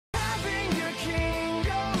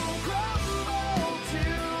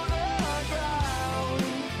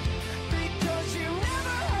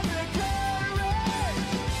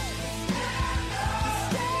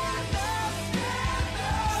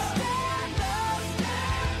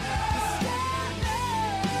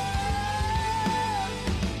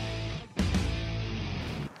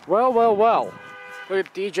Well, well, well. Look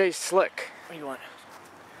at DJ Slick. What do you want?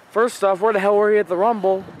 First off, where the hell were you at the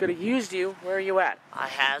Rumble? Could have used you. Where are you at? I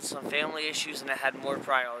had some family issues and I had more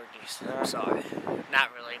priorities. I'm sorry.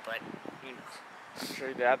 Not really, but you know. Sure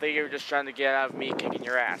you did. I think you were just trying to get out of me kicking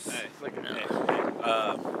your ass. Hey, Look at hey,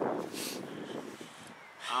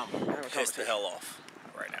 I'm pissed the hell off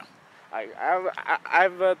right now. I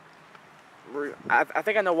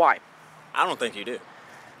think I know why. I don't think you do.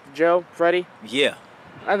 Joe, Freddie? Yeah.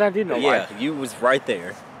 I do know why. Yeah, you was right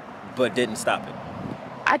there, but didn't stop it.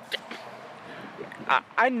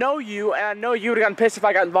 I know you, and I know you would have gotten pissed if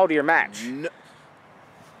I got involved in your match. No.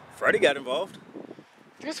 Freddie got involved.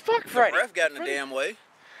 Just fuck Freddie. The ref got in the damn way.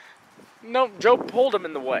 No, Joe pulled him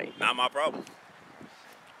in the way. Not my problem.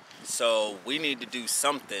 So we need to do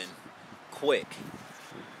something quick.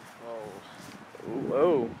 Oh. Ooh,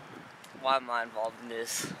 oh. Why am I involved in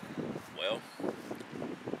this? Well,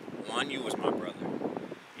 one, you was my brother.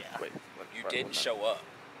 Yeah. Wait, You didn't show up.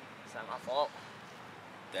 Is that my fault?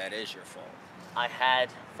 That is your fault. I had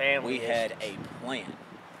family We had issues. a plan.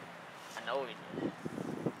 I know we did.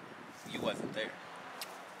 You wasn't there.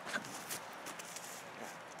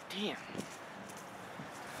 Damn.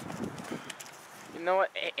 You know what?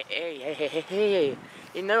 Hey.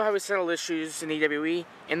 You know how we settle issues in EWE?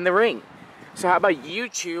 In the ring. So how about you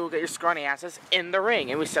two get your scrawny asses in the ring,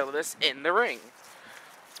 and we settle this in the ring.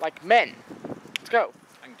 Like men. Let's go.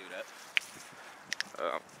 I can do that.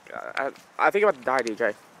 Oh, God. I think I'm about to die,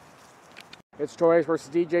 DJ. It's Troy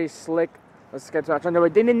versus DJ Slick. Let's get to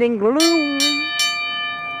it. Ding, ding, ding, gloom.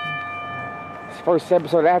 First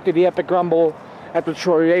episode after the Epic Rumble, after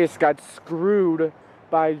Troy Ace got screwed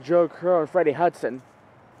by Joe Crow and Freddie Hudson.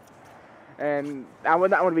 And I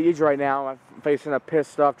would not want to be easy right now. I'm facing a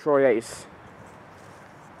pissed off Troy Ace.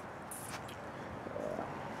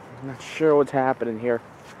 I'm not sure what's happening here.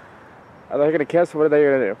 Are they going to kiss? What are they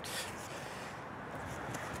going to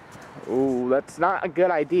do? Ooh, that's not a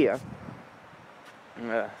good idea.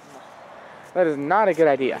 That is not a good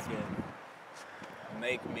idea.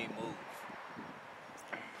 Make me move.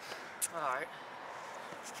 Alright.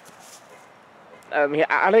 I mean,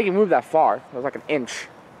 I didn't even move that far. It was like an inch.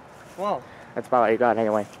 Whoa. That's about all you got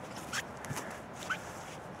anyway.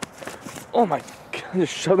 Oh my God,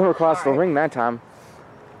 just shoved them across the ring that time.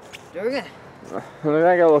 Do it again. Look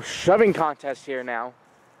like a little shoving contest here now.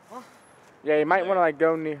 Huh? Yeah, you might want to like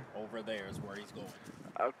go near. Over there is where he's going.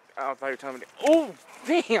 Oh, I thought you were telling me. Oh,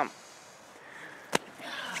 damn!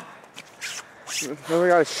 So we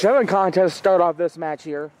got a shoving contest to start off this match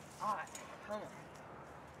here. Alright, come on.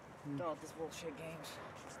 Done with this bullshit games.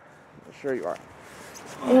 Sure you are.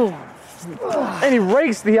 Oh. And he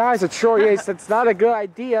rakes the eyes of Troy Ace. That's not a good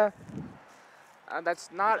idea. That's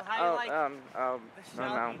not. So how you like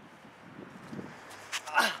no.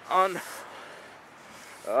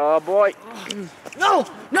 Oh boy. No!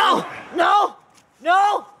 No! No!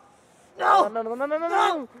 No! No!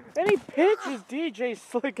 No. And he pitches DJ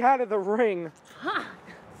Slick out of the ring. Huh.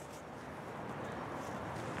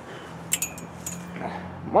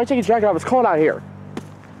 Why don't you take your jacket off? It's cold out here.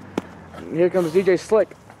 And here comes DJ Slick.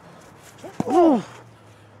 Ooh.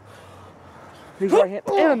 Huge right hand.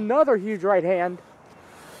 And another huge right hand.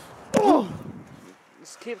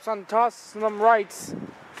 Just keeps on tossing them rights.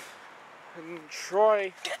 And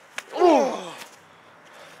Troy.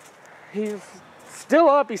 He's still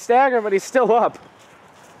up. He's staggering, but he's still up.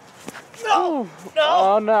 No! No!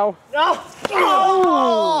 Oh no. No!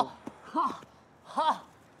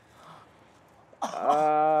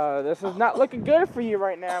 Oh! This is not looking good for you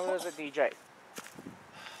right now as a DJ.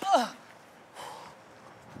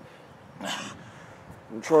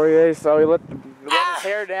 And Troy Ace, so he let his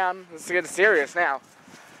hair down. This is getting serious now.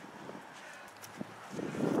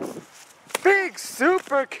 Big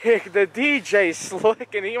super kick to DJ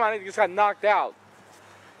Slick, and he might have just got knocked out.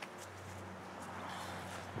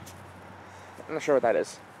 I'm not sure what that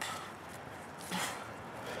is.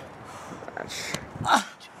 I'm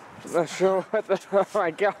not sure what the. Oh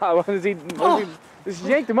my God! What is he? Just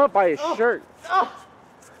yanked him up by his shirt.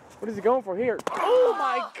 What is he going for here? Oh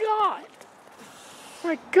my God!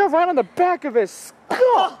 My God! Right on the back of his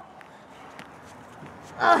skull.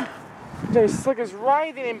 Jay Slick is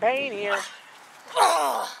writhing in pain here.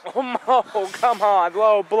 Oh, come on!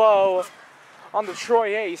 Low blow on the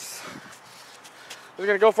Troy Ace. He's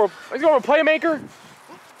gonna go for. He's going for a playmaker.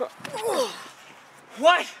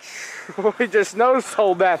 What? We just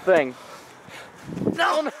no-sold that thing.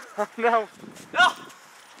 No! No.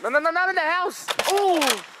 No, not in the house.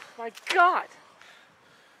 Oh, my God.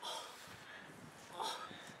 Oh,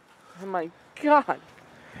 my God.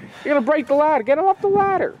 You're going to break the ladder. Get him off the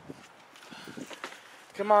ladder.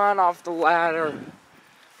 Come on, off the ladder.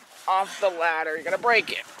 off the ladder. You're gonna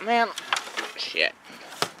break it, man. Shit.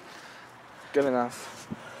 Good enough.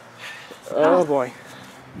 Oh boy.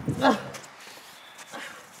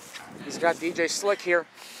 He's got DJ Slick here.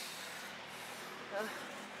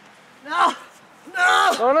 No!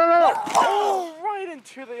 No! No, no, no, no. Oh, right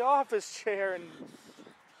into the office chair, and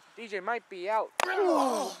DJ might be out.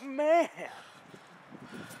 Oh, man.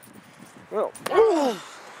 Well, oh,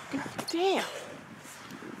 God damn.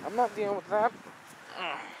 I'm not dealing with that.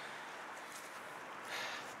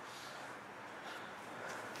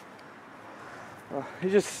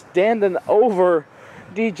 He's just standing over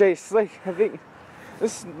DJ Slick. I think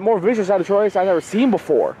this is more vicious out of choice I've never seen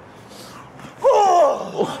before.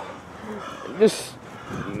 Oh.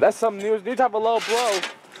 That's some new type of low blow.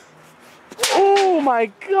 Oh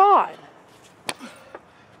my God!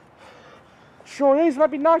 Troy Ace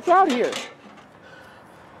might be knocked out here.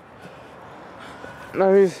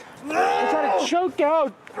 No, he's trying to choke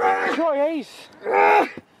out Troy Ace.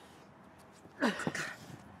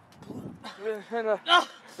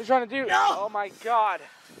 He's trying to do. Oh my God!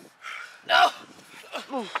 No!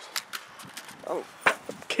 Oh,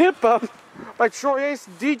 kip up by Troy Ace.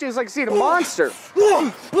 DJ's like seeing a monster. Go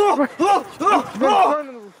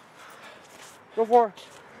for it.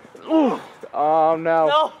 Oh no.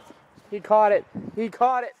 No! He caught it. He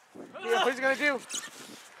caught it. Yeah, what's he gonna do?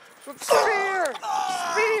 Spear!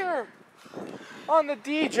 Spear! On the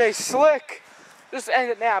DJ Slick. Just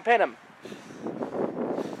end it now. Pin him.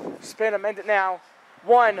 Spin him. End it now.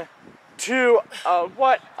 1, 2.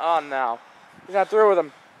 What? Oh no. He's not through with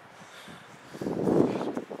him.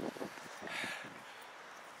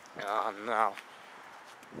 Oh no.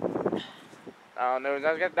 Oh no.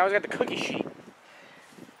 Now he's got the cookie sheet.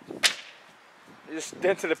 He just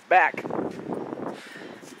dented it back.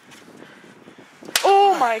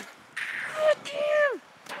 Oh my God damn!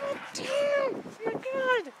 God damn! Oh my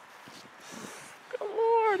God! Good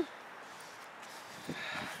Lord!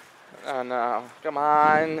 Oh no. Come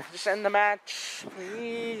on. Just end the match.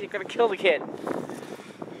 Please. You're gonna kill the kid.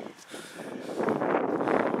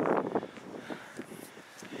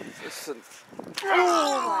 Listen.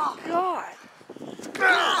 Oh my God!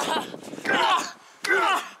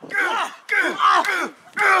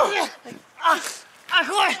 I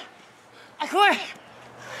quit! I quit!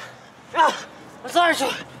 I'm sorry,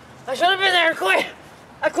 I should have been there. I quit!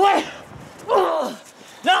 I quit!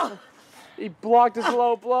 No! He blocked his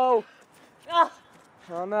low blow. No!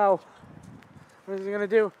 Oh no. What is he gonna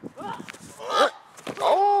do?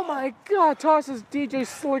 Oh my God! Tosses DJ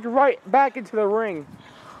Slick right back into the ring.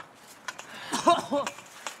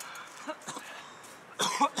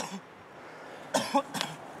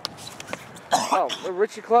 Oh, the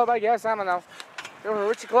Richie Club, I guess. I don't know. Going for the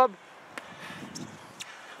Richie Club.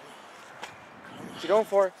 What's he going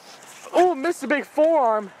for? Oh, missed a big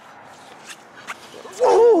forearm.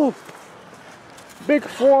 Oh! Big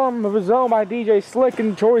forearm of his own by DJ Slick,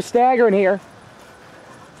 and Troy staggering here.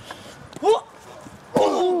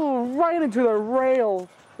 Oh, right into the rail.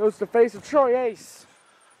 Goes to face of Troy Ace.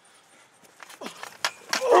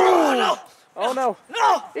 Oh no! Oh no.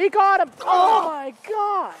 No! He caught him. Oh my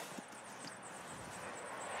God.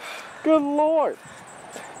 Good Lord.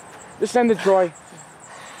 Just end it, Troy.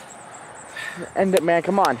 End it, man.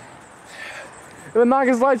 Come on. Gonna knock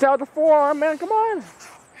his lights out with the forearm, man. Come on.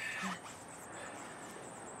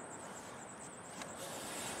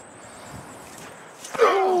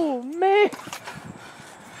 Oh, man.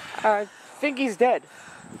 I think he's dead.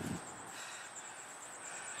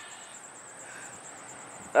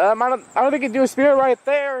 I don't think he can do a spear right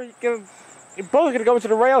there. You're both gonna go into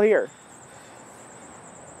the rail here.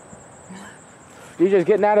 DJ's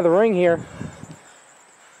getting out of the ring here.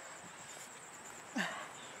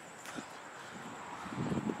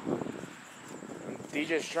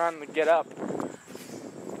 DJ's trying to get up.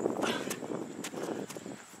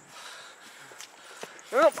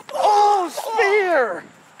 Oh, spear!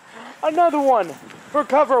 Another one for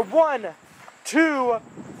cover. 1, 2,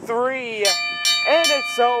 3. And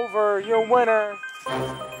it's over. Your winner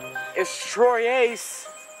is Troy Ace.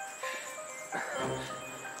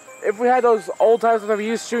 If we had those old titles that we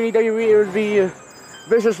used to in EWE, it would be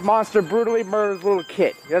Vicious Monster brutally murders little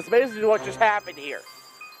kid. That's basically what just happened here.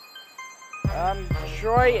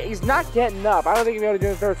 Troy, he's not getting up. I don't think he'll be able to do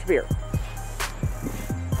the third spear.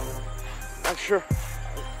 Not sure.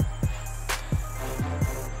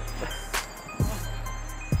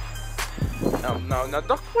 No,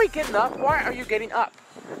 don't quit getting up. Why are you getting up?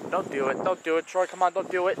 Don't do it. Don't do it, Troy. Come on,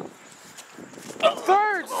 don't do it.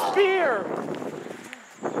 Third spear!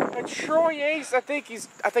 And Troy Ace, I think he's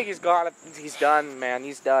gone. He's done, man.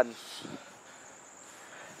 He's done.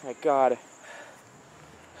 My God.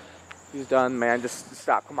 He's done, man. Just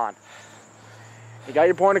stop. Come on. You got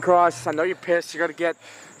your point across. I know you're pissed. You're going to get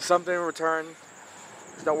something in return.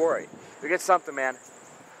 Just don't worry. You'll get something, man.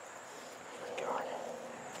 God.